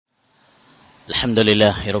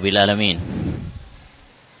Alhamdulillahirabbil alamin.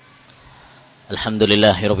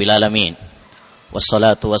 Alhamdulillahirabbil alamin.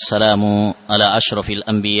 Wassalatu wassalamu ala asyrafil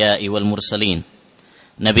anbiya'i wal mursalin.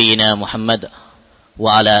 Nabiyyina Muhammad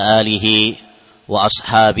wa ala alihi wa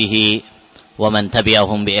ashabihi wa man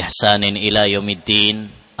tabi'ahum bi ihsanin ila yaumiddin.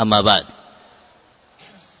 Amma ba'd.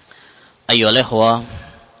 Ayyuhal ikhwah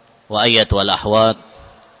wa ayyatul ahwat,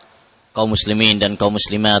 kaum muslimin dan kaum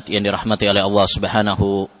muslimat yang dirahmati oleh Allah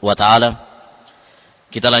Subhanahu wa taala.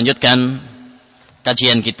 Kita lanjutkan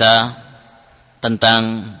kajian kita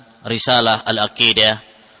tentang Risalah Al-Aqidah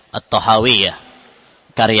Thahawiyah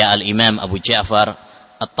karya Al-Imam Abu Ja'far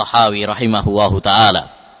At-Tahawi rahimahullahu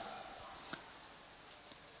taala.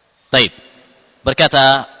 Baik.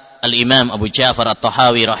 Berkata Al-Imam Abu Ja'far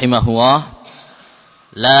At-Tahawi rahimahullah,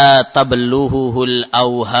 la tablughuhul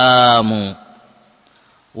awhamu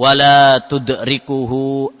wa la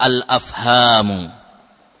tudrikuhu al-afhamu.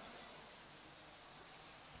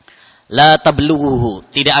 La tablughuhu,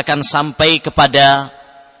 tidak akan sampai kepada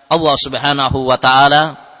Allah Subhanahu wa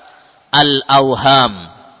taala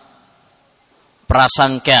al-awham,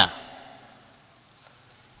 prasangka,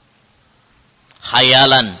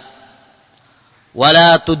 khayalan,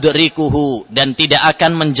 wala tudrikuhu, dan tidak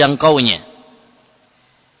akan menjangkaunya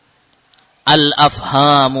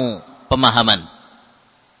al-afhamu, pemahaman,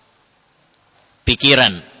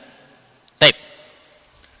 pikiran. Baik.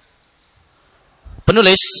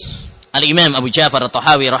 Penulis Al-Imam Abu Ja'far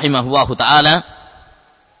At-Tahawi rahimahullahu ta'ala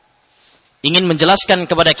ingin menjelaskan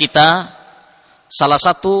kepada kita salah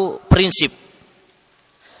satu prinsip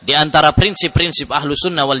di antara prinsip-prinsip Ahlus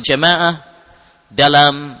Sunnah wal Jamaah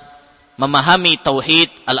dalam memahami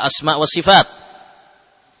tauhid al-asma wa sifat,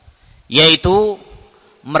 yaitu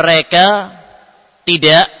mereka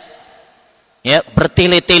tidak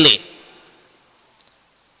bertele-tele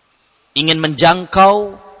ingin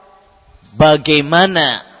menjangkau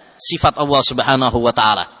bagaimana sifat Allah Subhanahu wa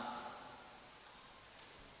taala.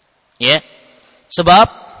 Sebab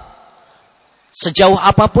sejauh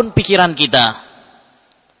apapun pikiran kita,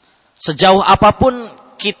 sejauh apapun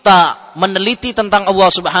kita meneliti tentang Allah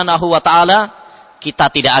Subhanahu wa taala,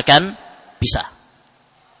 kita tidak akan bisa.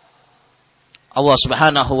 Allah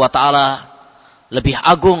Subhanahu wa taala lebih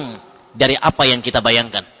agung dari apa yang kita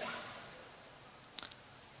bayangkan.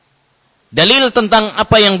 Dalil tentang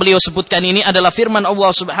apa yang beliau sebutkan ini adalah firman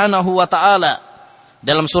Allah Subhanahu wa taala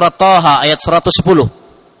dalam surat Taha ayat 110.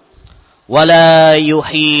 Wala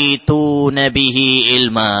yuhituna bihi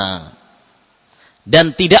ilma.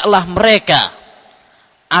 Dan tidaklah mereka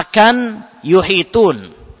akan yuhitun.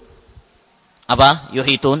 Apa?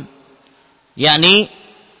 Yuhitun. Yakni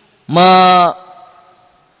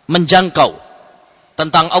menjangkau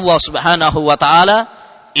tentang Allah Subhanahu wa taala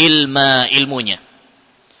ilmunya.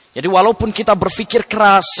 Jadi walaupun kita berpikir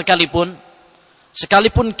keras sekalipun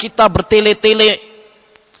kita bertele-tele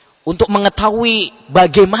untuk mengetahui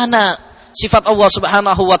bagaimana sifat Allah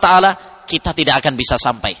Subhanahu wa taala, kita tidak akan bisa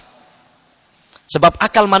sampai. Sebab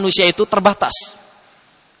akal manusia itu terbatas.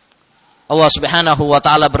 Allah Subhanahu wa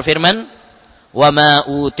taala berfirman, "Wa ma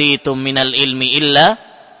utitum minal ilmi illa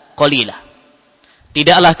qalila."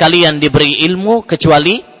 Tidaklah kalian diberi ilmu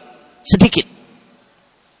kecuali sedikit.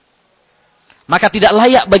 Maka tidak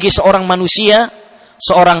layak bagi seorang manusia,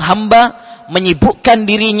 seorang hamba menyibukkan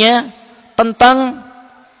dirinya tentang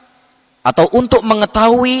atau untuk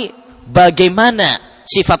mengetahui bagaimana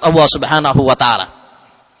sifat Allah Subhanahu wa taala.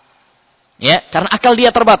 Karena akal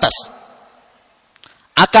dia terbatas.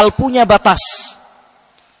 Akal punya batas.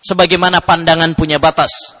 Sebagaimana pandangan punya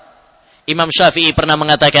batas. Imam Syafi'i pernah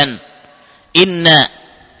mengatakan, "Inna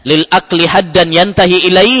lil aqli haddan yantahi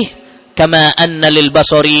ilaih kama anna lil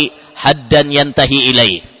basari haddan yantahi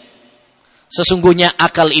ilaih." Sesungguhnya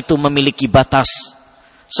akal itu memiliki batas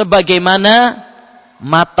sebagaimana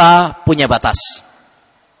mata punya batas.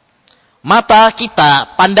 Mata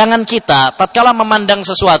kita, pandangan kita tatkala memandang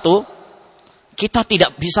sesuatu, kita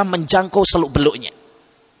tidak bisa menjangkau seluk-beluknya.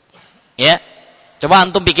 Coba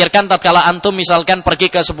antum pikirkan tatkala antum misalkan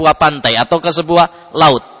pergi ke sebuah pantai atau ke sebuah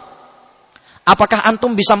laut. Apakah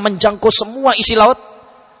antum bisa menjangkau semua isi laut?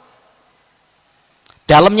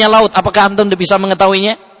 Dalamnya laut, apakah antum bisa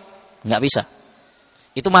mengetahuinya? Enggak bisa.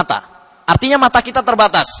 Itu mata. Artinya mata kita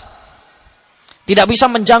terbatas. Tidak bisa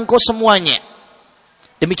menjangkau semuanya.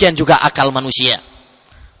 Demikian juga akal manusia.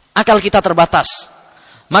 Akal kita terbatas.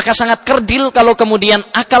 Maka sangat kerdil kalau kemudian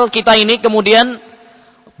akal kita ini kemudian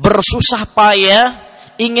bersusah payah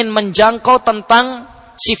ingin menjangkau tentang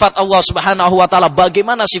sifat Allah Subhanahu wa taala.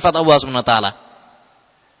 Bagaimana sifat Allah Subhanahu wa taala?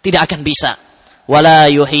 Tidak akan bisa. Wala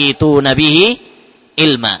yuhituna bihi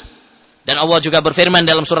ilma. Dan Allah juga berfirman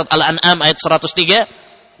dalam surat Al-An'am ayat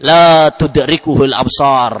 103, la tudrikuhul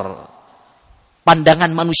absar. Pandangan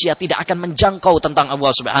manusia tidak akan menjangkau tentang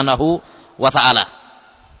Allah Subhanahu wa taala.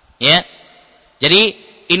 Ya. Jadi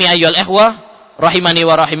ini ayyuhal ikhwah rahimani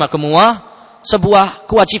wa rahimakumullah, sebuah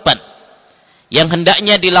kewajiban yang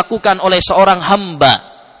hendaknya dilakukan oleh seorang hamba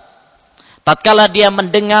tatkala dia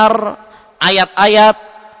mendengar ayat-ayat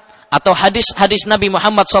atau hadis-hadis Nabi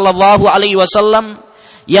Muhammad sallallahu alaihi wasallam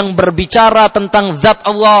yang berbicara tentang zat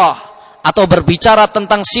Allah atau berbicara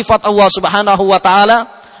tentang sifat Allah Subhanahu wa taala,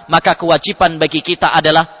 maka kewajiban bagi kita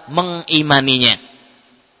adalah mengimaninya.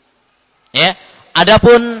 Ya,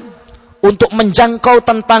 adapun untuk menjangkau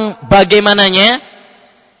tentang bagaimananya,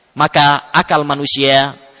 maka akal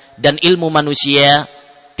manusia dan ilmu manusia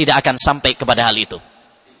tidak akan sampai kepada hal itu.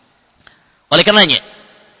 Oleh karenanya,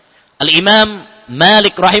 Al-Imam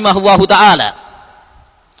Malik rahimahullahu ta'ala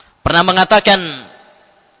pernah mengatakan,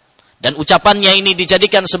 dan ucapannya ini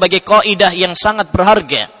dijadikan sebagai kaidah yang sangat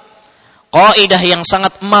berharga, kaidah yang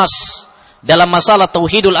sangat emas dalam masalah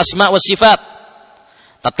tauhidul asma wa sifat.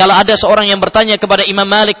 Tatkala ada seorang yang bertanya kepada Imam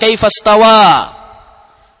Malik, kaifastawa,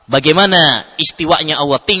 bagaimana istiwanya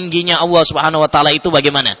Allah, tingginya Allah Subhanahu wa taala itu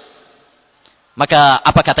bagaimana? Maka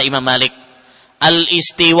apa kata Imam Malik?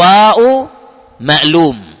 Al-istiwa'u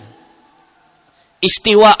ma'lum.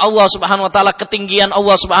 Istiwa Allah Subhanahu wa taala, ketinggian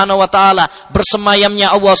Allah Subhanahu wa taala,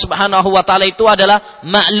 bersemayamnya Allah Subhanahu wa taala itu adalah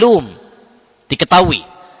ma'lum, diketahui.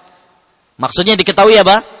 Maksudnya diketahui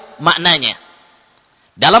apa? Maknanya.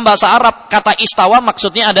 Dalam bahasa Arab kata istawa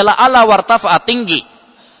maksudnya adalah ala wartafa, tinggi.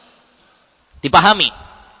 Dipahami.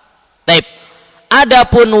 Taib.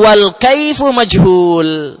 Adapun wal kaifu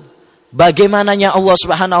majhul. Bagaimananya Allah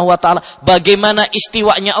Subhanahu wa taala, bagaimana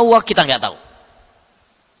istiwanya Allah kita enggak tahu.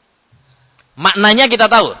 Maknanya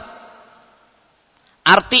kita tahu.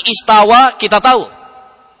 Arti istawa kita tahu.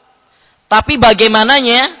 Tapi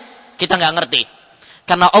bagaimananya kita enggak ngerti.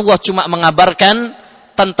 Karena Allah cuma mengabarkan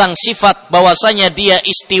tentang sifat bahwasanya dia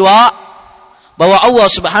istiwa, bahwa Allah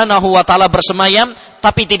Subhanahu wa taala bersemayam,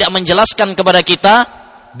 tapi tidak menjelaskan kepada kita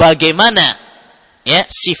bagaimana ya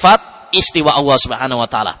sifat istiwa Allah Subhanahu wa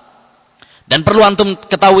taala. Dan perlu antum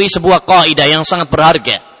ketahui sebuah kaidah yang sangat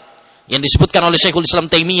berharga yang disebutkan oleh Syekhul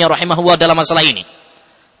Islam Taimiyah rahimahullah dalam masalah ini.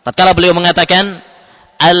 Tatkala beliau mengatakan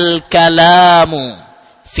al-kalamu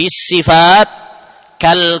fis sifat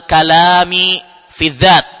kal kalami fil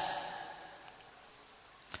dzat.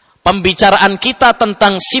 Pembicaraan kita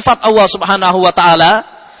tentang sifat Allah Subhanahu wa taala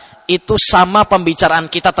itu sama pembicaraan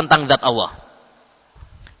kita tentang zat Allah.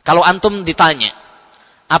 Kalau antum ditanya,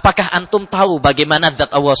 apakah antum tahu bagaimana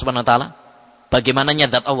zat Allah Subhanahu wa taala? Bagaimananya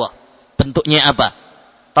zat Allah? Bentuknya apa?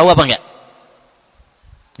 Tahu apa enggak?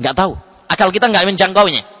 Enggak tahu. Akal kita enggak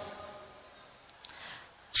menjangkaunya.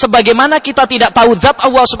 Sebagaimana kita tidak tahu zat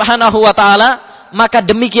Allah Subhanahu wa taala, maka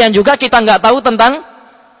demikian juga kita enggak tahu tentang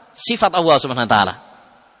sifat Allah Subhanahu wa taala.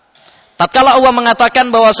 Tatkala Allah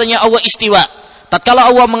mengatakan bahwasanya Allah istiwa, tatkala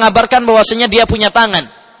Allah mengabarkan bahwasanya dia punya tangan,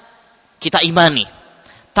 kita imani.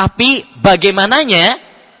 Tapi bagaimananya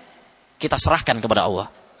kita serahkan kepada Allah.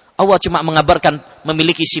 Allah cuma mengabarkan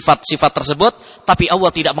memiliki sifat-sifat tersebut, tapi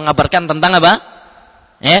Allah tidak mengabarkan tentang apa?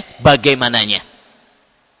 Bagaimananya.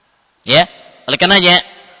 Ya, oleh karenanya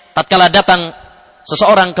tatkala datang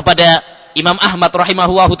seseorang kepada Imam Ahmad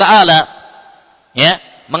rahimahullahu taala, ya,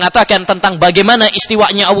 mengatakan tentang bagaimana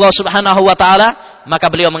istiwanya Allah Subhanahu wa taala, maka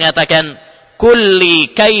beliau mengatakan,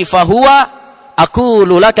 "Kulli kaifa huwa,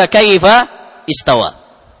 aqulu laka kaifa istawa."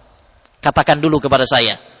 Katakan dulu kepada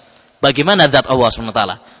saya, bagaimana zat Allah Subhanahu wa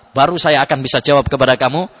taala, baru saya akan bisa jawab kepada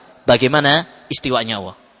kamu bagaimana istiwanya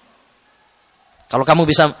Allah. Kalau kamu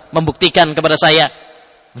bisa membuktikan kepada saya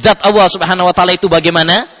zat Allah Subhanahu wa taala itu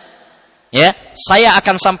bagaimana, ya, saya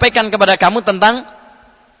akan sampaikan kepada kamu tentang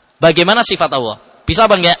bagaimana sifat Allah. Bisa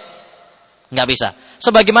apa enggak? Enggak bisa.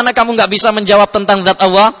 Sebagaimana kamu enggak bisa menjawab tentang zat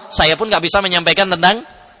Allah, saya pun enggak bisa menyampaikan tentang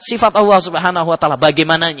sifat Allah Subhanahu wa taala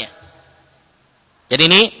bagaimananya. Jadi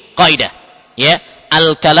ini kaidah, ya,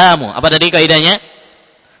 al-kalamu. Apa tadi kaidahnya?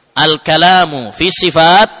 Al-kalamu fi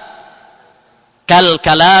sifat kal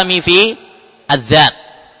kalami fi adzat.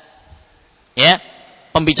 Ya,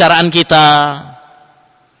 pembicaraan kita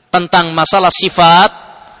tentang masalah sifat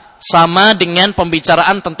sama dengan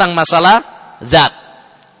pembicaraan tentang masalah zat.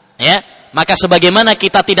 Ya, maka sebagaimana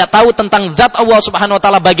kita tidak tahu tentang zat Allah Subhanahu wa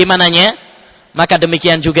taala bagaimananya, maka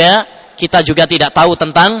demikian juga kita juga tidak tahu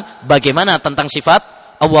tentang bagaimana tentang sifat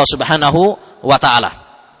Allah Subhanahu wa taala.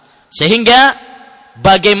 Sehingga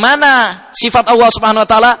bagaimana sifat Allah Subhanahu wa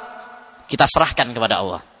taala kita serahkan kepada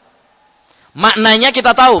Allah. Maknanya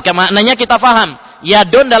kita tahu, maknanya kita faham.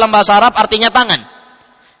 Yadun dalam bahasa Arab artinya tangan.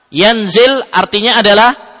 Yanzil artinya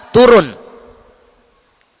adalah turun.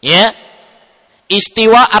 Ya.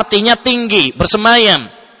 Istiwa artinya tinggi,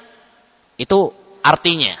 bersemayam. Itu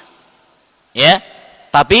artinya. Ya.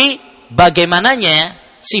 Tapi bagaimananya,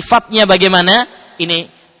 sifatnya bagaimana?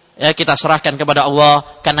 Ini kita serahkan kepada Allah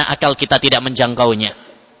karena akal kita tidak menjangkaunya.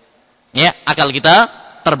 Ya, akal kita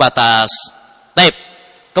terbatas. Baik.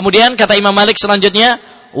 Kemudian kata Imam Malik selanjutnya,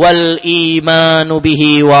 wal imanu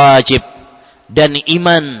bihi wajib. Dan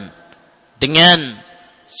iman dengan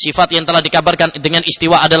sifat yang telah dikabarkan dengan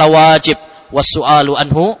istiwa adalah wajib. Wassu'alu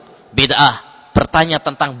anhu bid'ah. Bertanya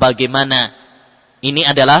tentang bagaimana ini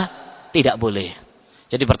adalah tidak boleh.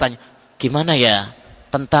 Jadi bertanya, gimana ya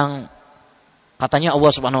tentang katanya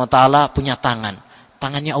Allah Subhanahu wa taala punya tangan.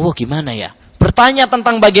 Tangannya Allah gimana ya? Bertanya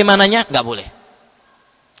tentang bagaimananya enggak boleh.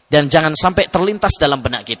 Dan jangan sampai terlintas dalam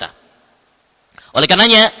benak kita. Oleh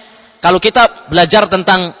karenanya, kalau kita belajar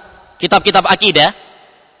tentang kitab-kitab akidah,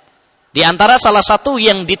 di antara salah satu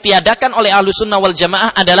yang ditiadakan oleh Ahlussunnah wal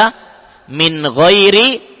Jamaah adalah min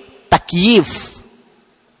ghairi takyif.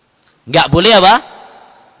 Enggak boleh apa?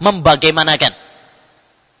 Membagaimanakan.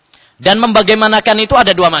 Dan membagaimanakan itu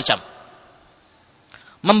ada dua macam.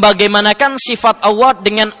 Membagaimanakan sifat Allah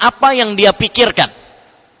dengan apa yang dia pikirkan.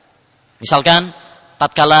 Misalkan,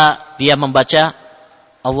 tatkala dia membaca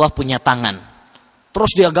Allah punya tangan.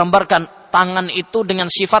 Terus dia gambarkan tangan itu dengan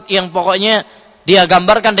sifat yang pokoknya dia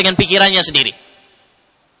gambarkan dengan pikirannya sendiri.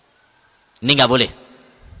 Ini enggak boleh.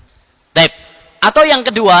 Baik. Atau yang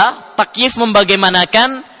kedua, takyif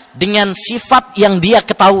membagaimanakan dengan sifat yang dia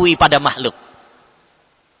ketahui pada makhluk.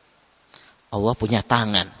 Allah punya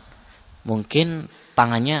tangan. Mungkin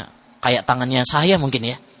tangannya kayak tangannya saya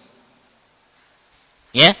mungkin ya.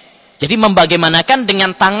 Ya. Jadi membagaimanakan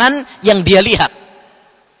dengan tangan yang dia lihat.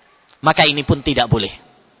 Maka ini pun tidak boleh.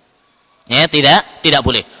 Ya, tidak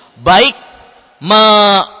boleh. Baik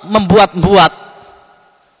membuat-buat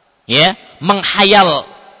ya, menghayal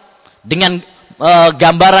dengan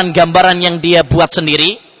gambaran-gambaran yang dia buat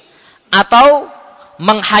sendiri, atau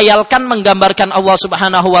menghayalkan, menggambarkan Allah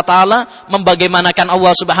Subhanahu wa taala, membagaimanakan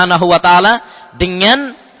Allah Subhanahu wa taala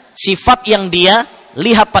dengan sifat yang dia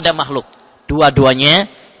lihat pada makhluk. Dua-duanya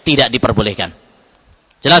tidak diperbolehkan.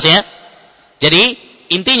 Jelas ya? Jadi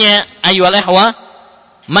intinya ayyuhal ikhwah,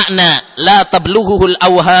 makna la tablughuhul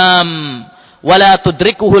awham wa la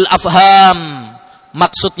tudrikuhul afham.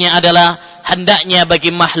 Maksudnya adalah hendaknya bagi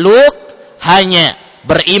makhluk hanya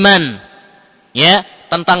beriman ya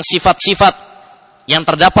tentang sifat-sifat yang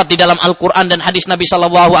terdapat di dalam Al-Qur'an dan hadis Nabi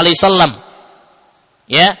sallallahu alaihi wasallam.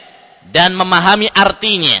 Ya, dan memahami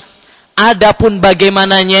artinya. Adapun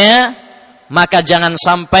bagaimananya, maka jangan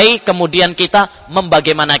sampai kemudian kita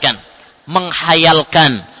membagaimanakan,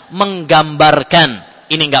 menghayalkan, menggambarkan.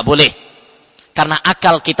 Ini enggak boleh. Karena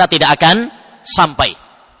akal kita tidak akan sampai.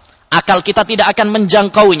 Akal kita tidak akan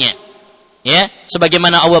menjangkaunya. Ya,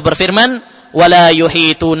 sebagaimana Allah berfirman, "Wala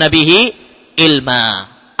yuhituna bihi ilma."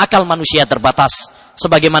 Akal manusia terbatas,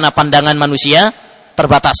 sebagaimana pandangan manusia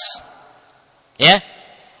terbatas. Ya.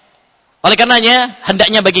 Oleh karenanya,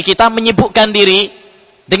 hendaknya bagi kita menyibukkan diri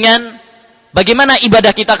dengan bagaimana ibadah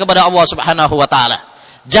kita kepada Allah Subhanahu wa taala.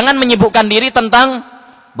 Jangan menyibukkan diri tentang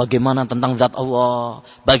bagaimana tentang zat Allah,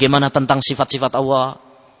 bagaimana tentang sifat-sifat Allah.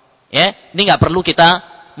 Ya, ini enggak perlu kita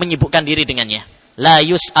menyibukkan diri dengannya. La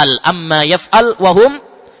yus'al amma yaf'al wa hum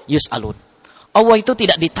yus'alun. Allah itu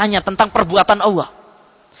tidak ditanya tentang perbuatan Allah.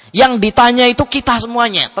 Yang ditanya itu kita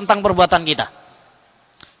semuanya tentang perbuatan kita.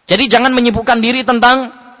 Jadi jangan menyibukkan diri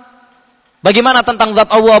tentang bagaimana tentang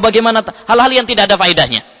zat Allah, bagaimana hal-hal yang tidak ada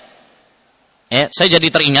faedahnya. Saya jadi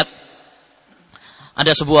teringat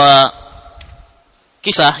ada sebuah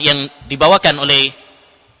kisah yang dibawakan oleh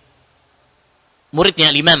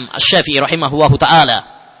muridnya Imam Asy-Syafi'i rahimahullahu taala,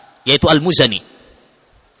 yaitu Al-Muzani.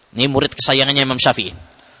 Ini murid kesayangannya Imam Syafi'i.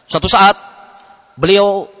 Suatu saat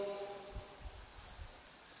beliau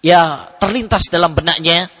terlintas dalam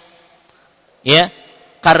benaknya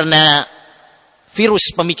karena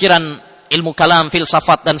virus pemikiran ilmu kalam,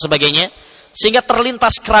 filsafat dan sebagainya, sehingga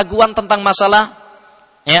terlintas keraguan tentang masalah,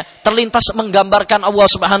 terlintas menggambarkan Allah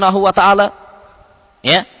Subhanahu wa taala,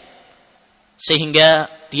 sehingga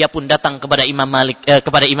dia pun datang kepada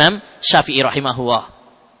kepada Imam Syafi'i rahimahullah.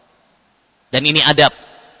 Dan ini adab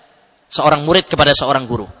seorang murid kepada seorang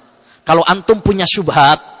guru. Kalau antum punya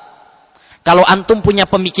syubhat, kalau antum punya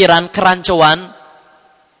pemikiran kerancuan,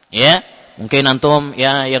 mungkin antum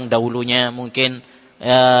yang dahulunya mungkin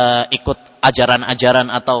ikut ajaran-ajaran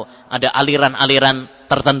atau ada aliran-aliran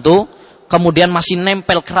tertentu, kemudian masih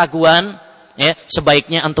nempel keraguan,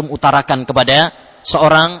 sebaiknya antum utarakan kepada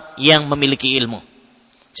seorang yang memiliki ilmu,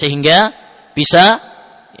 sehingga bisa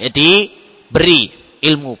diberi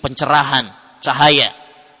ilmu, pencerahan, cahaya.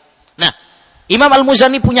 Nah, Imam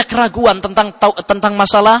Al-Muzani punya keraguan tentang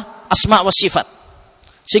masalah asma wa sifat,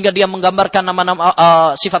 sehingga dia menggambarkan nama-nama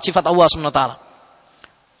sifat-sifat Allah SWT.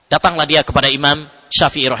 Datanglah dia kepada Imam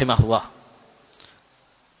Syafi'i rahimahullah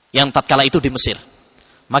yang tatkala itu di Mesir.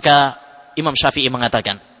 Maka Imam Syafi'i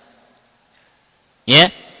mengatakan, ya,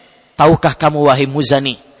 tahukah kamu wahai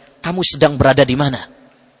Muzani, kamu sedang berada di mana?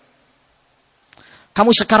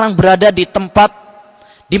 Kamu sekarang berada di tempat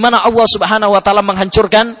di mana Allah Subhanahu wa taala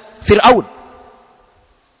menghancurkan Fir'aun.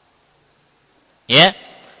 Ya.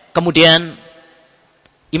 Kemudian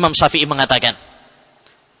Imam Syafi'i mengatakan,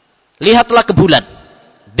 lihatlah ke bulan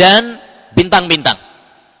dan bintang-bintang.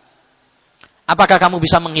 Apakah kamu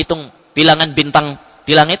bisa menghitung bilangan bintang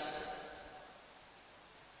di langit?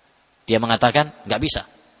 Dia mengatakan, enggak bisa.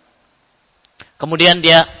 Kemudian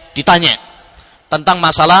dia ditanya tentang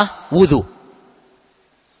masalah wudu.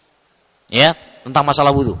 Ya, tentang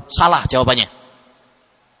masalah wudu. Salah jawabannya.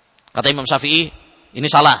 Kata Imam Syafi'i, ini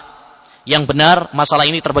salah. Yang benar, masalah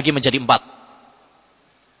ini terbagi menjadi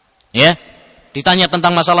 4. Ya, ditanya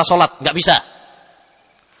tentang masalah sholat, enggak bisa.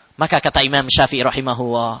 Maka kata Imam Syafi'i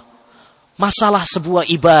rahimahullah, masalah sebuah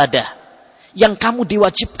ibadah yang kamu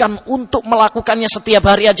diwajibkan untuk melakukannya setiap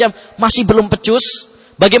hari aja masih belum pecus,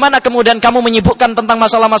 bagaimana kemudian kamu menyibukkan tentang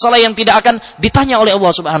masalah-masalah yang tidak akan ditanya oleh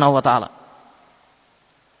Allah Subhanahu wa taala?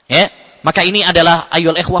 Ya, maka ini adalah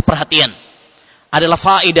ayol ikhwah, perhatian. Adalah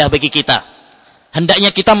faedah bagi kita.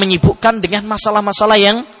 Hendaknya kita menyibukkan dengan masalah-masalah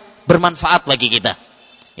yang bermanfaat bagi kita.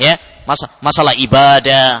 Ya, masalah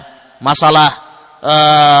ibadah, masalah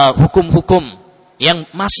hukum-hukum yang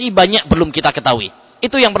masih banyak belum kita ketahui.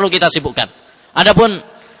 Itu yang perlu kita sibukkan. Adapun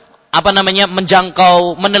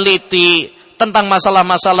menjangkau, meneliti tentang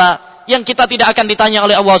masalah-masalah yang kita tidak akan ditanya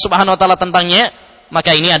oleh Allah Subhanahu wa taala tentangnya,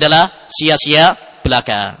 maka ini adalah sia-sia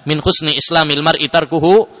belaka. Min husni islamil mar'i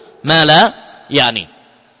tarkuhu ma la yani.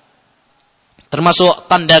 Termasuk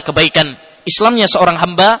tanda kebaikan Islamnya seorang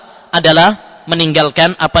hamba adalah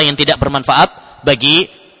meninggalkan apa yang tidak bermanfaat bagi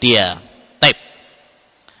dia. Baik.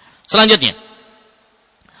 Selanjutnya,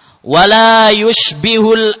 wala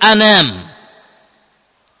yushbihul anam,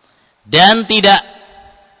 dan tidak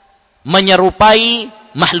menyerupai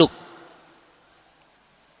makhluk.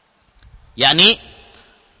 Yakni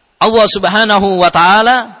Allah Subhanahu wa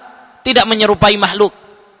taala tidak menyerupai makhluk,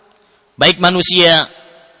 baik manusia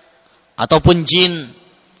ataupun jin,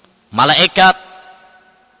 malaikat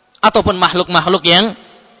ataupun makhluk-makhluk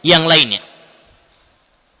yang lainnya.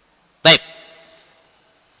 Baik.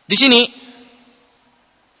 Di sini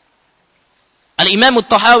Al-Imam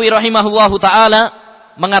Thahawiyah rahimahullahu taala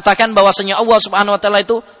mengatakan bahwasanya Allah Subhanahu wa taala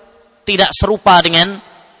itu tidak serupa dengan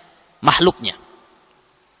makhluknya.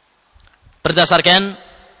 Berdasarkan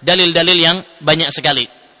dalil-dalil yang banyak sekali.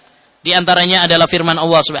 Di antaranya adalah firman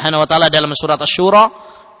Allah Subhanahu wa taala dalam surat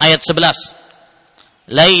Asy-Syura ayat 11.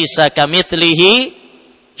 Laisa kamitslihi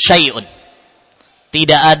syai'un.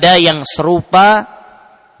 Tidak ada yang serupa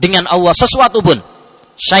dengan Allah sesuatu pun.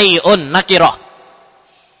 Syai'un nakirah,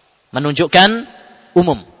 menunjukkan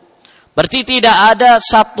umum. Berarti tidak ada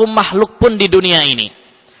satu makhluk pun di dunia ini,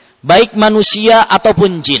 baik manusia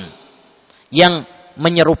ataupun jin, yang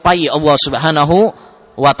menyerupai Allah Subhanahu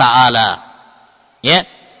wa ta'ala. Ya,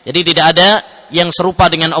 jadi tidak ada yang serupa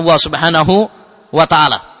dengan Allah Subhanahu wa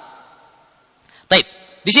ta'ala. Baik,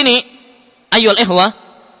 di sini ayyul ikhwah,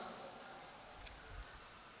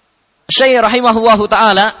 Syekh rahimahullahu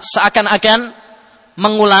ta'ala seakan-akan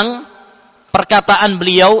mengulang perkataan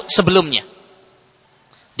beliau sebelumnya,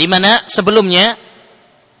 di mana sebelumnya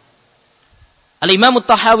Al-Imam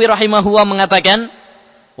Thahawiyah rahimahullah mengatakan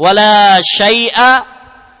wala syai'a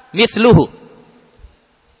mithluhu.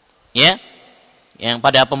 Ya, yang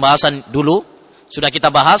pada pembahasan dulu sudah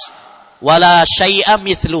kita bahas wala syai'a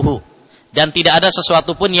mithluhu, dan tidak ada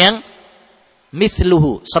sesuatu pun yang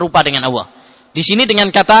mithluhu, serupa dengan Allah. Di sini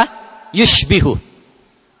dengan kata yushbihu,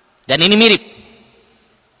 dan ini mirip.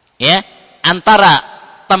 Ya, antara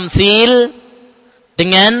tamtsil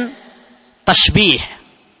dengan tashbih.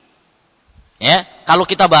 Ya, kalau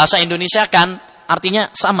kita bahasa Indonesia kan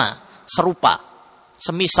artinya sama, serupa,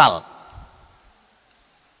 semisal.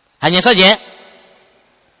 Hanya saja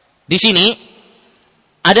di sini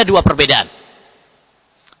ada dua perbedaan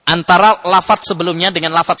antara lafadz sebelumnya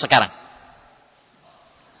dengan lafadz sekarang.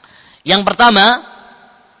 Yang pertama,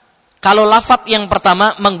 kalau lafadz yang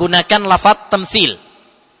pertama menggunakan lafadz tamtsil,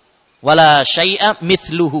 wala syai'a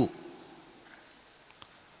mithluhu,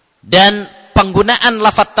 dan penggunaan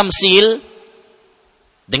lafadz tamtsil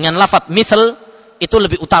dengan lafadz mithl itu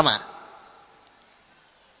lebih utama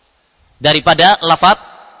daripada lafadz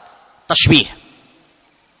tashbih.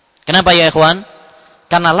 Kenapa ya ikhwan?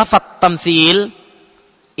 Karena lafadz tamtsil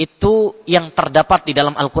itu yang terdapat di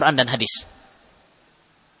dalam Al-Quran dan hadis.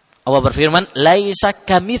 Allah berfirman, laisa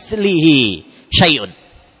kamitslihi syai'un.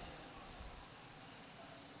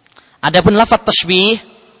 Adapun lafaz tasbih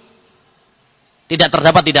tidak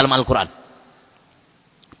terdapat di dalam Al-Quran.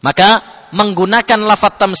 Maka menggunakan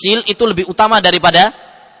lafaz tamsil itu lebih utama daripada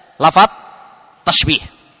lafaz tasbih.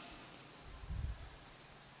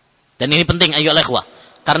 Dan ini penting ayyuhal ikhwah,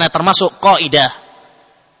 karena termasuk kaidah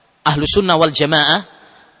Ahlus Sunnah wal Jamaah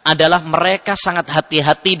adalah mereka sangat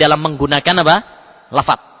hati-hati dalam menggunakan apa?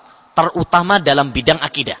 Lafaz, terutama dalam bidang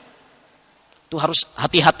akidah. Itu harus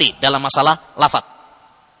hati-hati dalam masalah lafaz.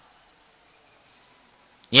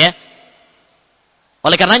 Ya.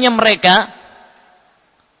 Oleh karenanya mereka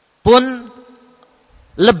pun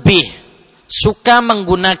lebih suka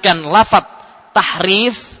menggunakan lafaz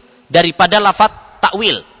tahrif daripada lafaz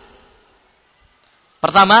takwil.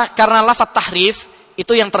 Pertama, karena lafaz tahrif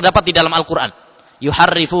itu yang terdapat di dalam Al-Quran.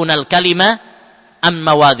 Yuharrifunal kalima an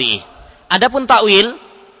mawadhi'i. Adapun takwil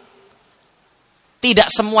tidak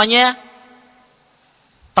semuanya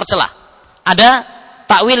tercela. Ada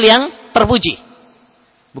takwil yang terpuji.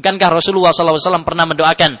 Bukankah Rasulullah SAW pernah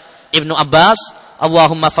mendoakan Ibnu Abbas,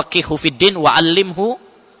 Allahumma faqihhu fid din wa 'allimhu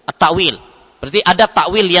at-ta'wil. Berarti ada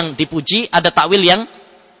takwil yang dipuji, ada takwil yang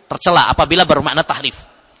tercela apabila bermakna tahrif.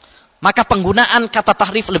 Maka penggunaan kata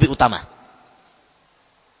tahrif lebih utama.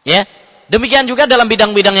 Ya, demikian juga dalam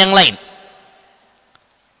bidang-bidang yang lain.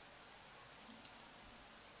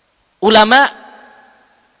 Ulama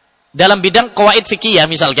dalam bidang qawaid fikih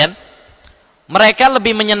misalkan, mereka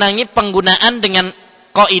lebih menyenangi penggunaan dengan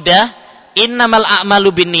kaidah innamal a'malu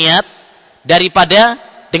binniyat daripada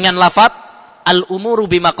dengan lafaz al-umuru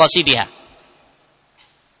bimaqasidiha.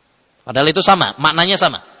 Padahal itu sama, maknanya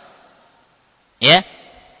sama. Ya.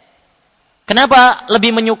 Kenapa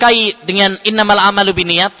lebih menyukai dengan innamal a'malu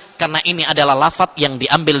binniyat? Karena ini adalah lafaz yang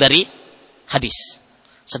diambil dari hadis.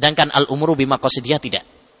 Sedangkan al-umuru bimaqasidiha tidak.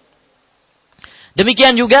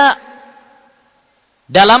 Demikian juga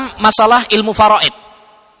dalam masalah ilmu faraid.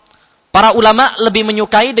 Para ulama lebih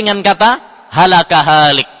menyukai dengan kata halaka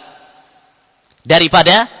halik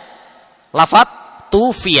daripada lafaz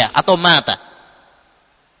tufiya atau mata.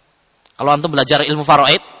 Kalau antum belajar ilmu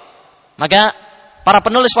faraid, maka para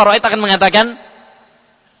penulis faraid akan mengatakan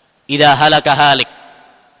idza halaka halik.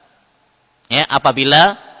 Ya,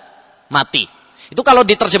 apabila mati. Itu kalau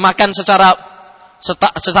diterjemahkan secara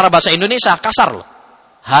bahasa Indonesia kasar loh.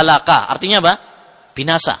 Halaka artinya apa?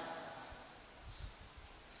 Binasa.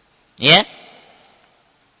 Ya.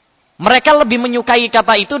 Mereka lebih menyukai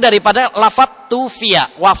kata itu daripada lafaz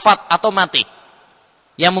tufiya, wafat atau mati.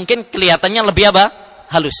 Yang mungkin kelihatannya lebih apa?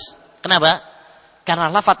 Halus. Kenapa? Karena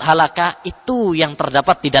lafaz halaka itu yang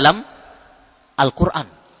terdapat di dalam Al-Quran.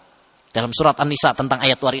 Dalam surat An-Nisa tentang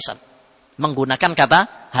ayat warisan. Menggunakan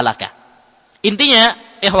kata halaka.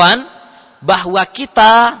 Intinya, ikhwan, bahwa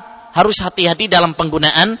kita harus hati-hati dalam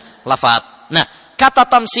penggunaan lafaz. Nah, kata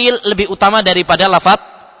tamsil lebih utama daripada lafaz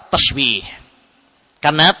tasbih.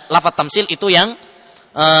 Karena lafaz tamsil itu yang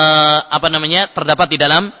terdapat di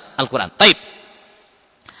dalam Al-Quran. Taib.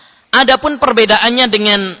 Adapun perbedaannya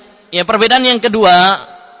dengan perbedaan yang kedua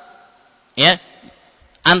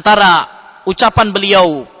antara ucapan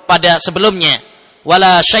beliau pada sebelumnya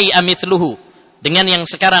wala syai'a mithluhu dengan yang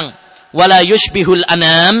sekarang wala yushbihul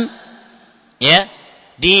anam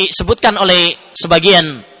disebutkan oleh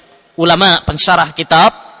sebagian ulama pensyarah kitab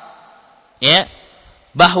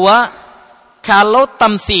bahwa kalau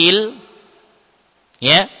tamtsil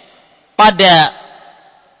pada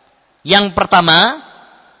yang pertama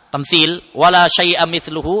tamtsil wala syai'a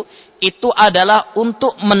mithluhu itu adalah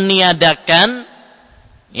untuk meniadakan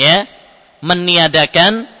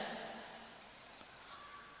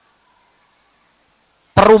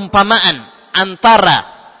perumpamaan antara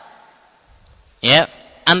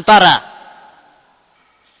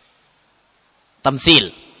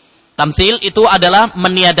tamtsil. Tamtsil itu adalah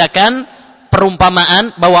meniadakan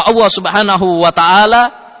perumpamaan bahwa Allah Subhanahu wa taala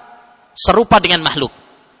serupa dengan makhluk.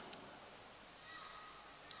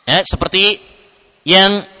 Seperti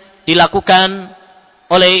yang dilakukan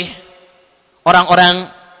oleh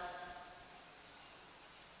orang-orang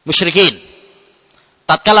musyrikin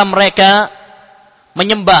tatkala mereka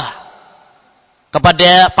menyembah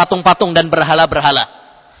kepada patung-patung dan berhala-berhala.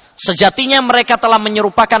 Sejatinya mereka telah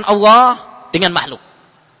menyerupakan Allah dengan makhluk.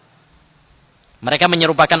 Mereka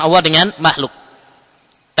menyerupakan Allah dengan makhluk.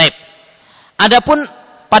 Taib. Adapun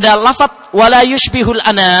pada lafaz wala yushbihul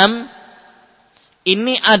anam,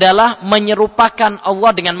 ini adalah menyerupakan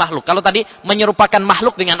Allah dengan makhluk. Kalau tadi menyerupakan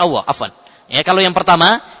makhluk dengan Allah, afwan. Kalau yang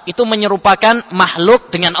pertama itu menyerupakan makhluk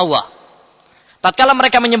dengan Allah. Tatkala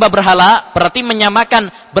mereka menyembah berhala, berarti menyamakan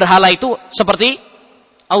berhala itu seperti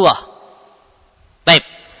Allah. Baik.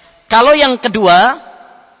 Kalau yang kedua,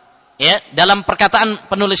 ya, dalam perkataan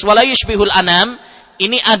penulis wala yushbihul anam,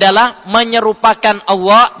 ini adalah menyerupakan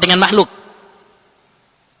Allah dengan makhluk.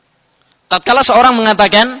 Tatkala seorang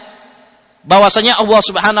mengatakan bahwasanya Allah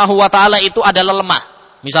Subhanahu wa taala itu adalah lemah,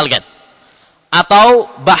 misalkan, atau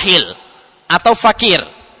bahil, atau fakir,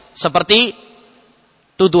 seperti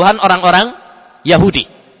tuduhan orang-orang Yahudi.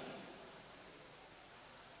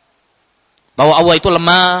 Bahwa Allah itu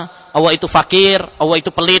lemah, Allah itu fakir, Allah itu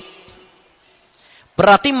pelit.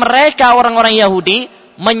 Berarti mereka orang-orang Yahudi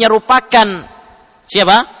menyerupakan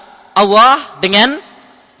siapa? Allah dengan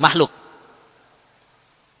makhluk.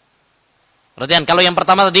 Perhatian, kalau yang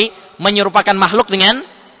pertama tadi menyerupakan makhluk dengan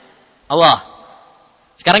Allah.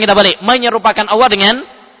 Sekarang kita balik, menyerupakan Allah dengan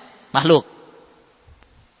makhluk.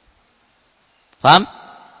 Paham?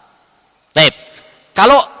 Baik.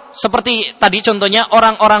 Kalau seperti tadi contohnya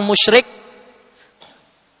orang-orang musyrik,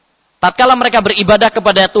 tatkala mereka beribadah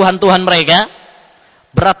kepada Tuhan-Tuhan mereka,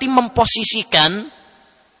 berarti memposisikan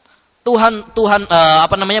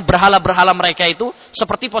berhala-berhala mereka itu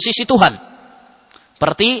seperti posisi Tuhan.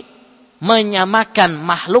 Berarti menyamakan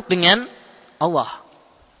makhluk dengan Allah.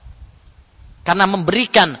 Karena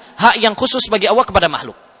memberikan hak yang khusus bagi Allah kepada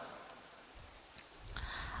makhluk.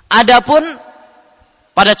 Adapun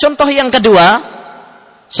pada contoh yang kedua,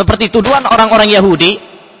 seperti tuduhan orang-orang Yahudi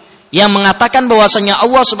yang mengatakan bahwasanya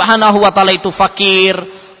Allah Subhanahu wa taala itu fakir,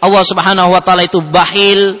 Allah Subhanahu wa taala itu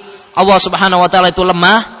bahil, Allah Subhanahu wa taala itu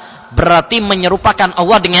lemah, berarti menyerupakan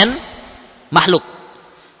Allah dengan makhluk.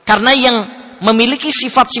 Karena yang memiliki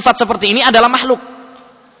sifat-sifat seperti ini adalah makhluk.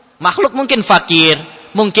 Makhluk mungkin fakir,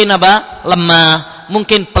 mungkin lemah,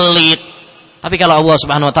 mungkin pelit, tapi kalau Allah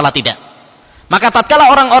Subhanahu wa taala tidak. Maka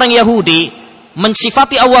tatkala orang-orang Yahudi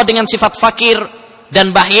mensifati Allah dengan sifat fakir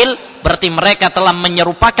dan bahil, berarti mereka telah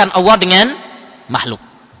menyerupakan Allah dengan makhluk.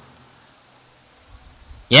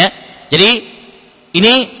 Ya, jadi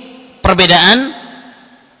ini perbedaan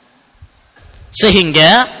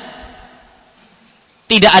sehingga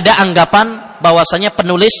tidak ada anggapan bahwasanya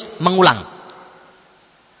penulis mengulang.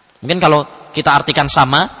 Mungkin kalau kita artikan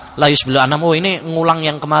sama, la yusbilu anam, oh ini ngulang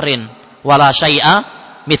yang kemarin, wala syai'a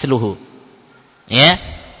mithluhu. Ya,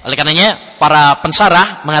 oleh karenanya para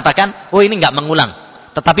pensarah mengatakan, oh ini enggak mengulang,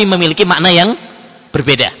 tetapi memiliki makna yang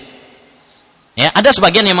berbeda. Ya, ada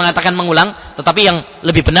sebagian yang mengatakan mengulang, tetapi yang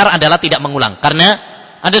lebih benar adalah tidak mengulang. Karena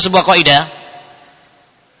ada sebuah kaidah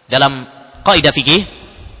dalam kaidah fikih,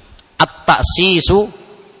 at-ta'sisu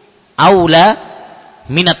aula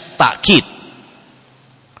minat ta'kid.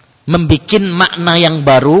 Membikin makna yang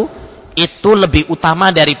baru itu lebih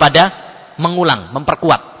utama daripada mengulang,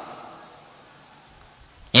 memperkuat.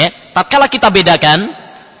 Ya, tatkala kita bedakan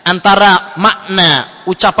antara makna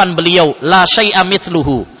ucapan beliau la syai'a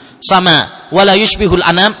mithluhu sama wala yushbihul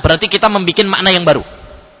anam, berarti kita membikin makna yang baru.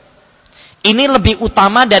 Ini lebih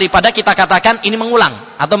utama daripada kita katakan ini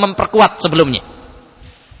mengulang atau memperkuat sebelumnya.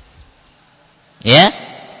 Ya,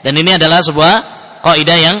 dan ini adalah sebuah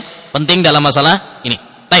kaidah yang penting dalam masalah ini.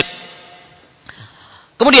 Baik.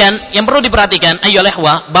 Kemudian yang perlu diperhatikan ayyuhal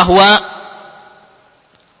ikhwah, bahwa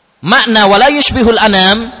makna wala yushbihul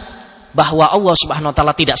anam, bahwa Allah Subhanahu wa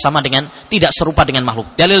taala tidak serupa dengan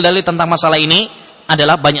makhluk. Dalil-dalil tentang masalah ini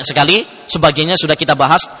adalah banyak sekali, sebagiannya sudah kita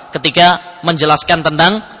bahas ketika menjelaskan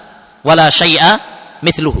tentang wala syai'a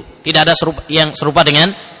mithluhu. Tidak ada yang serupa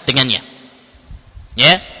dengannya.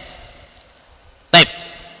 Ya. Baik.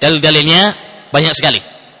 Dalil-dalilnya banyak sekali.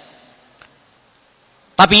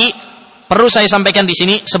 Tapi perlu saya sampaikan di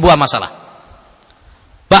sini sebuah masalah.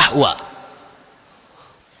 Bahwa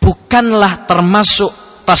bukanlah termasuk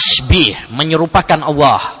tasbih, menyerupakan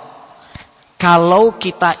Allah, kalau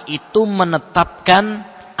kita itu menetapkan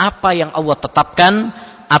apa yang Allah tetapkan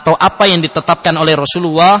atau apa yang ditetapkan oleh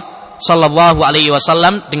Rasulullah sallallahu alaihi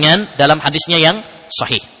wasallam dengan dalam hadisnya yang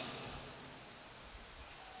sahih.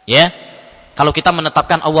 Ya, kalau kita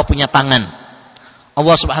menetapkan Allah punya tangan,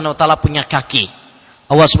 Allah Subhanahu wa taala punya kaki,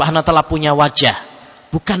 Allah Subhanahu wa taala punya wajah,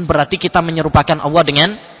 bukan berarti kita menyerupakan Allah dengan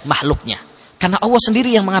makhluknya. Karena Allah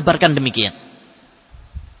sendiri yang mengabarkan demikian.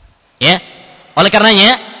 Ya, oleh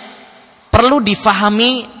karenanya perlu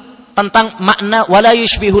difahami tentang makna wala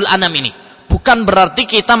yushbihul anam ini. Bukan berarti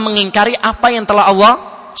kita mengingkari apa yang telah Allah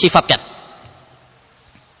sifatkan.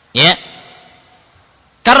 Ya,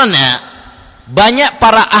 karena banyak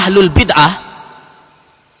para ahlul bid'ah,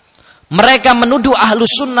 mereka menuduh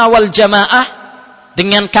ahlus sunnah wal jamaah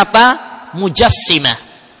dengan kata mujassimah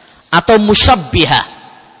atau musyabbihah.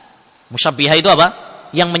 Musyabbihah itu apa?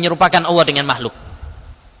 Yang menyerupakan Allah dengan makhluk.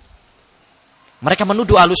 Mereka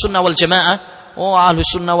menuduh ahlus sunnah wal jamaah oh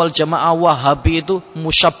Ahlus Sunnah wal Jamaah Wahabi itu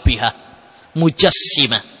musyabbihah,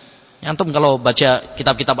 mujassimah. Antum kalau baca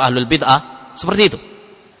kitab-kitab Ahlul Bid'ah seperti itu.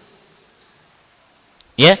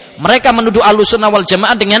 Ya, mereka menuduh Ahlus Sunnah wal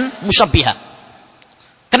Jamaah dengan musyabbihah.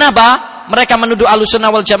 Kenapa mereka menuduh Ahlus Sunnah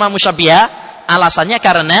wal Jamaah musyabbihah? Alasannya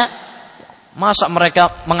karena masa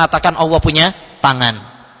mereka mengatakan Allah punya tangan?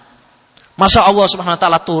 Masa Allah Subhanahu wa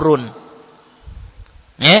taala turun?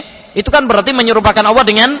 Itu kan berarti menyerupakan Allah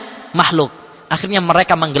dengan makhluk. Akhirnya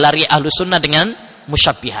mereka menggelari Ahlus Sunnah dengan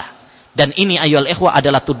musyabbihah. Dan ini ayyuhal ikhwah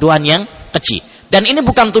adalah tuduhan yang keji. Dan ini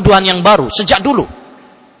bukan tuduhan yang baru, sejak dulu.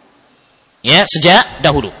 Ya, sejak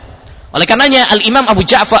dahulu. Oleh karenanya Al-Imam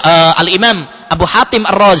Abu Hatim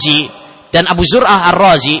Ar-Razi dan Abu Zur'ah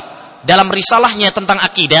Ar-Razi dalam risalahnya tentang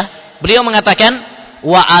akidah, beliau mengatakan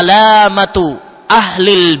wa alamatu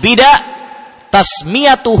ahlil bidah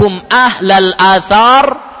tasmiyatuhum ahlal athar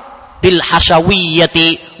bil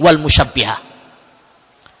hasyawiyyati wal musyabbihah.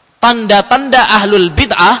 Tanda-tanda ahlul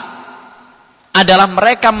bid'ah adalah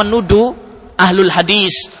mereka menuduh ahlul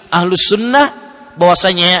hadis, ahlus sunnah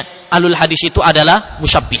bahwasanya ahlul hadis itu adalah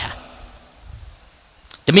musyabbihah.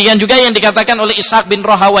 Demikian juga yang dikatakan oleh Ishaq bin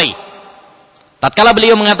Rahawai tatkala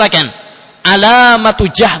beliau mengatakan alamatu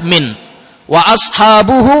jahmin wa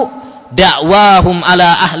ashabuhu da'wahum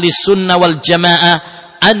ala ahli sunnah wal jamaah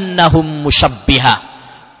annahum musyabbihah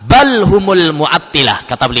bal humul mu'attilah,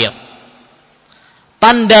 kata beliau.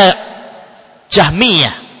 Tanda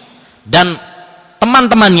Jahmiyah dan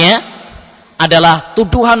teman-temannya adalah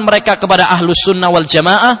tuduhan mereka kepada ahlus sunnah wal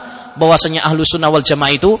jamaah bahwasanya ahlus sunnah wal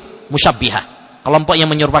jamaah itu musyabbihah, kelompok yang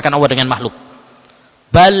menyerupakan Allah dengan makhluk.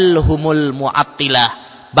 Bal humul mu'attilah,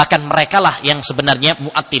 bahkan merekalah yang sebenarnya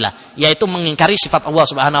mu'attilah, yaitu mengingkari sifat Allah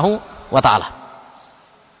Subhanahu wa taala.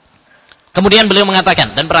 Kemudian beliau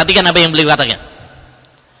mengatakan, dan perhatikan apa yang beliau katakan.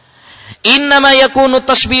 Innama yakunu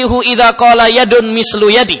tasbihu idza qala yadun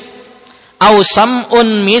mislu yadi aw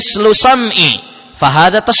sam'un mislu sam'i fa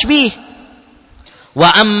hadha tashbih.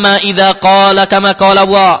 Wa amma idza qala kama qala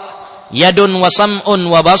wa yadun wa sam'un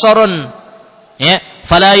wa basarun ya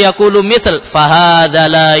fala yaqulu mithl fa hadza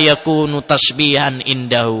la yakunu tashbihan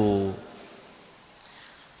indahu.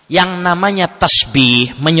 Yang namanya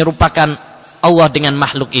tasbih, menyerupakan Allah dengan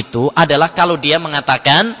makhluk itu adalah kalau dia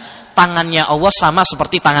mengatakan tangannya Allah sama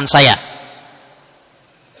seperti tangan saya.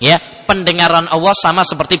 Ya, pendengaran Allah sama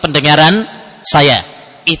seperti pendengaran saya.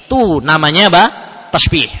 Itu namanya apa?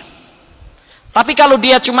 Tasbih. Tapi kalau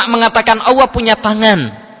dia cuma mengatakan Allah punya tangan,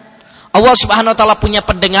 Allah Subhanahu wa taala punya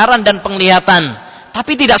pendengaran dan penglihatan,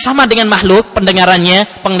 tapi tidak sama dengan makhluk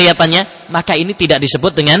pendengarannya, penglihatannya, maka ini tidak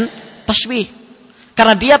disebut dengan tasbih.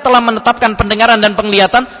 Karena dia telah menetapkan pendengaran dan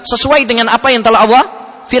penglihatan sesuai dengan apa yang telah Allah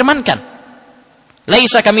firmankan.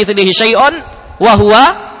 Laisa kamitslihi syai'un wa huwa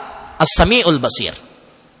as-sami'ul basir.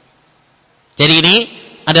 Jadi ini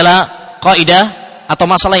adalah kaidah atau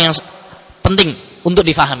masalah yang penting untuk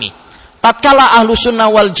difahami. Tatkala Ahlus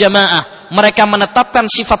Sunnah wal Jamaah mereka menetapkan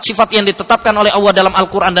sifat-sifat yang ditetapkan oleh Allah dalam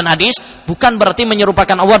Al-Quran dan hadis, bukan berarti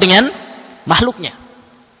menyerupakan Allah dengan makhluknya.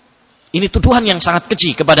 Ini tuduhan yang sangat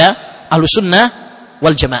keji kepada Ahlus Sunnah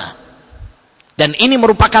wal Jamaah. Dan ini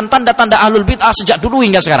merupakan tanda-tanda Ahlul Bid'ah sejak dulu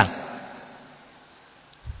hingga sekarang.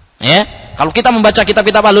 Ya, kalau kita membaca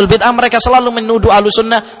kitab-kitab Ahlul Bid'ah, mereka selalu menuduh Ahlus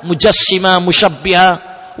Sunnah mujassimah, musyabbihah,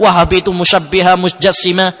 Wahabi itu musyabbihah,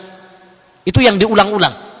 mujassimah. Itu yang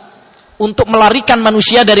diulang-ulang untuk melarikan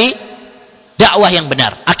manusia dari dakwah yang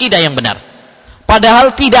benar, akidah yang benar.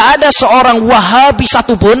 Padahal tidak ada seorang Wahabi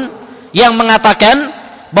satupun yang mengatakan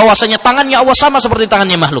bahwasanya tangannya Allah sama seperti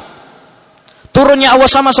tangannya makhluk, turunnya Allah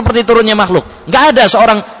sama seperti turunnya makhluk. Enggak ada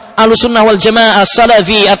seorang Ahlus Sunnah wal Jamaah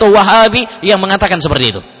Salafi atau Wahabi yang mengatakan seperti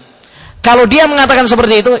itu. Kalau dia mengatakan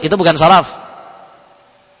seperti itu bukan salaf.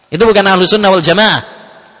 Itu bukan Ahlus Sunnah wal Jamaah.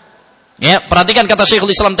 Ya, perhatikan kata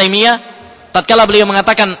Syekhul Islam Taimiyah tatkala beliau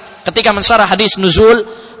mengatakan ketika mensyarah hadis nuzul,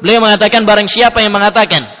 beliau mengatakan barang siapa yang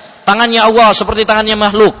mengatakan tangannya Allah seperti tangannya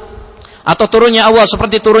makhluk, atau turunnya Allah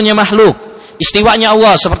seperti turunnya makhluk, istiwanya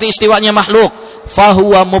Allah seperti istiwanya makhluk,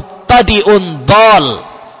 fahuwa mubtadi'un dhal,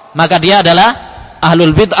 maka dia adalah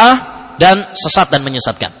ahlul bid'ah dan sesat dan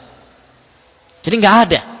menyesatkan. Jadi enggak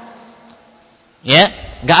ada. Ya,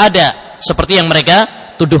 enggak ada seperti yang mereka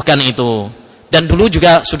tuduhkan itu. Dan dulu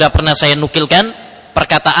juga sudah pernah saya nukilkan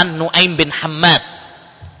perkataan Nu'aim bin Hammad.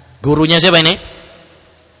 Gurunya siapa ini?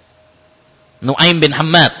 Nu'aim bin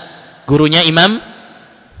Hammad, gurunya Imam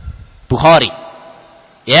Bukhari.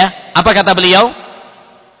 Ya, apa kata beliau?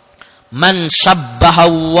 Man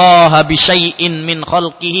syabbahallaha bi syai'in min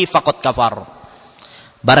khalqihi faqad kafar.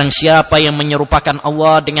 Barang siapa yang menyerupakan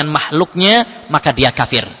Allah dengan makhluknya, maka dia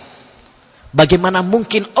kafir. Bagaimana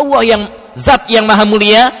mungkin Allah yang zat yang maha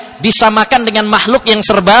mulia disamakan dengan makhluk yang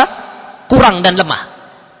serba kurang dan lemah.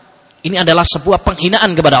 Ini adalah sebuah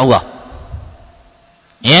penghinaan kepada Allah.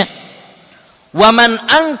 Ya. Wa man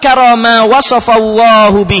ankara ma wasafa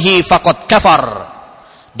Allahu bihi faqad kafar.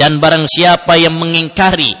 Dan barang siapa yang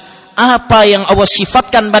mengingkari apa yang Allah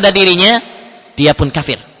sifatkan pada dirinya, dia pun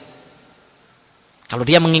kafir. Kalau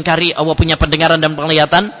dia mengingkari Allah punya pendengaran dan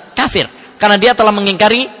penglihatan, kafir. Karena dia telah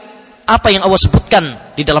mengingkari apa yang Allah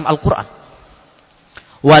sebutkan di dalam Al-Quran.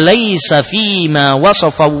 Walaysa fima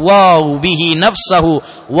wasafallahu bihi nafsahu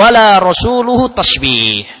wala rasuluhu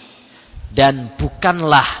tashbih. Dan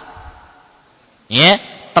bukanlah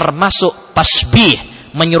termasuk tashbih,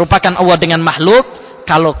 menyerupakan Allah dengan makhluk,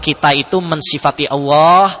 kalau kita itu mensifati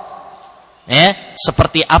Allah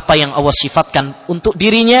seperti apa yang Allah sifatkan untuk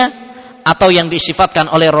dirinya, atau yang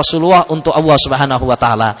disifatkan oleh Rasulullah untuk Allah Subhanahu wa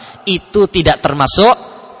taala. Itu tidak termasuk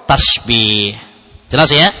tasbih.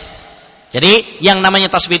 Jelas ya? Jadi yang namanya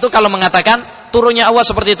tasbih itu kalau mengatakan turunnya Allah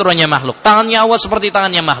seperti turunnya makhluk, tangannya Allah seperti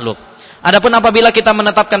tangannya makhluk. Adapun apabila kita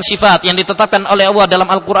menetapkan sifat yang ditetapkan oleh Allah dalam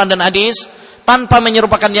Al-Qur'an dan hadis tanpa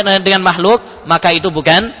menyerupakannya dengan makhluk, maka itu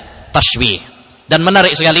bukan tasbih. Dan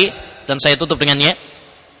menarik sekali, dan saya tutup dengannya,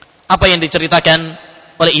 apa yang diceritakan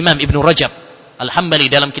oleh Imam Ibnu Rajab Al-Hambali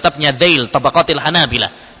dalam kitabnya Dhail Tabaqatil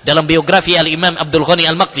Hanabilah, dalam biografi Al-Imam Abdul Ghani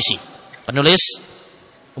Al-Maqdisi, penulis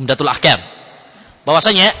Umdatul Ahkam,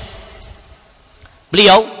 bahwasanya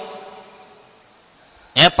beliau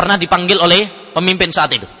pernah dipanggil oleh pemimpin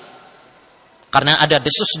saat itu karena ada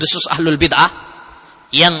desus-desus ahlul bid'ah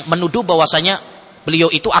yang menuduh bahwasanya beliau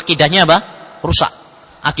itu akidahnya apa? Rusak,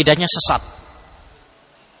 akidahnya sesat.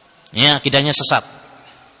 Akidahnya sesat.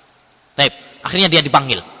 Baik, akhirnya dia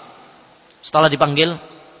dipanggil. Setelah dipanggil,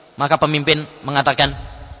 maka pemimpin mengatakan,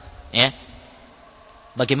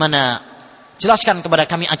 bagaimana, jelaskan kepada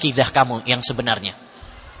kami akidah kamu yang sebenarnya.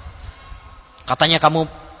 Katanya kamu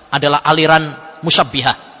adalah aliran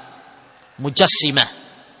musyabbihah, mujassimah.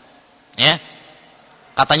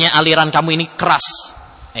 Katanya aliran kamu ini keras,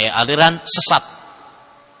 aliran sesat.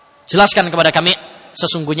 Jelaskan kepada kami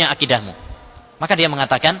sesungguhnya akidahmu. Maka dia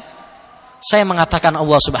mengatakan, saya mengatakan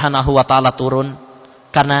Allah Subhanahu wa taala turun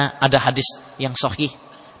karena ada hadis yang sahih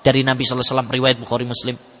dari Nabi sallallahu alaihi wasallam, riwayat Bukhari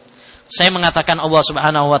Muslim. Saya mengatakan Allah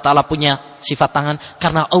Subhanahu wa taala punya sifat tangan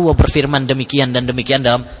karena Allah berfirman demikian dan demikian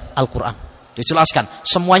dalam Al-Qur'an. Dijelaskan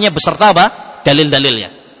semuanya beserta apa? Dalil-dalilnya.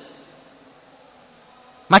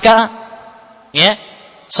 Maka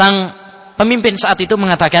sang pemimpin saat itu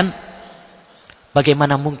mengatakan,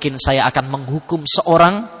 bagaimana mungkin saya akan menghukum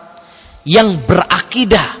seorang yang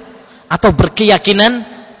berakidah atau berkeyakinan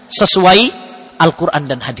sesuai Al-Quran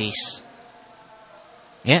dan hadis.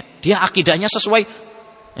 Dia akidahnya sesuai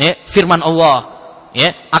firman Allah.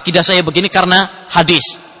 Akidah saya begini karena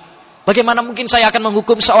hadis. Bagaimana mungkin saya akan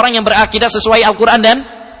menghukum seorang yang berakidah sesuai Al-Quran dan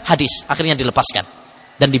hadis? Akhirnya dilepaskan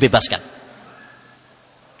dan dibebaskan.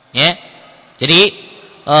 Jadi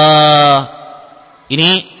ini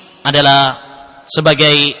adalah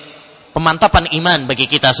sebagai pemantapan iman bagi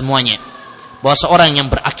kita semuanya, bahwa seorang yang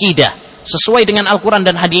berakidah sesuai dengan Al-Quran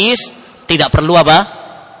dan hadis tidak perlu apa?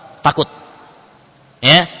 Takut.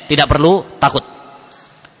 Tidak perlu takut.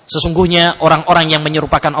 Sesungguhnya orang-orang yang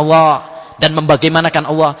menyerupakan Allah dan membagaimanakan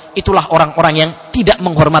Allah, itulah orang-orang yang tidak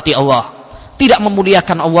menghormati Allah, tidak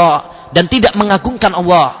memuliakan Allah, dan tidak mengagungkan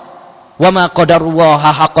Allah. Wa ma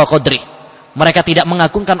qadarullaha haqqa qadri. Mereka tidak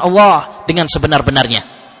mengagungkan Allah dengan sebenar-benarnya.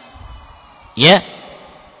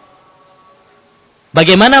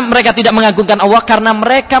 Bagaimana mereka tidak mengagungkan Allah? Karena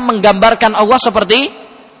mereka menggambarkan Allah seperti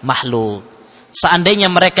makhluk.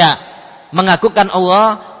 Seandainya mereka mengagungkan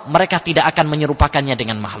Allah, mereka tidak akan menyerupakannya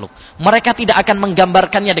dengan makhluk. Mereka tidak akan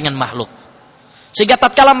menggambarkannya dengan makhluk. Sehingga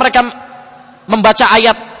tatkala mereka membaca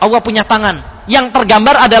ayat Allah punya tangan, yang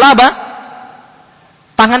tergambar adalah apa?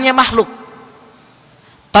 Tangannya makhluk.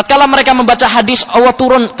 Tatkala mereka membaca hadis Allah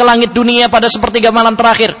turun ke langit dunia pada sepertiga malam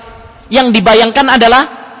terakhir, yang dibayangkan adalah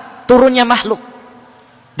turunnya makhluk.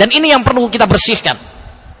 Dan ini yang perlu kita bersihkan.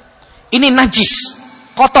 Ini najis,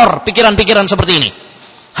 kotor pikiran-pikiran seperti ini.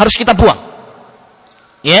 Harus kita buang.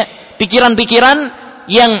 Pikiran-pikiran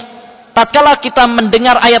yang tatkala kita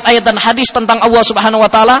mendengar ayat-ayat dan hadis tentang Allah Subhanahu wa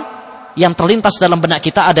taala, yang terlintas dalam benak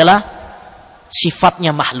kita adalah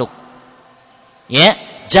sifatnya makhluk.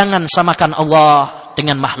 Jangan samakan Allah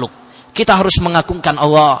dengan makhluk. Kita harus mengagungkan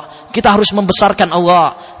Allah, kita harus membesarkan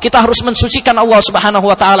Allah, kita harus mensucikan Allah Subhanahu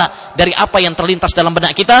wa taala dari apa yang terlintas dalam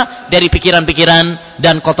benak kita, dari pikiran-pikiran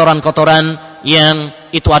dan kotoran-kotoran yang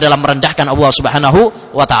itu adalah merendahkan Allah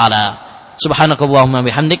Subhanahu wa taala. Subhanakallahumma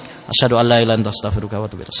bihamdik, asyhadu an la ilaha illa anta astaghfiruka wa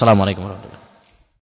atubu ilaik. Assalamualaikum warahmatullahi wabarakatuh.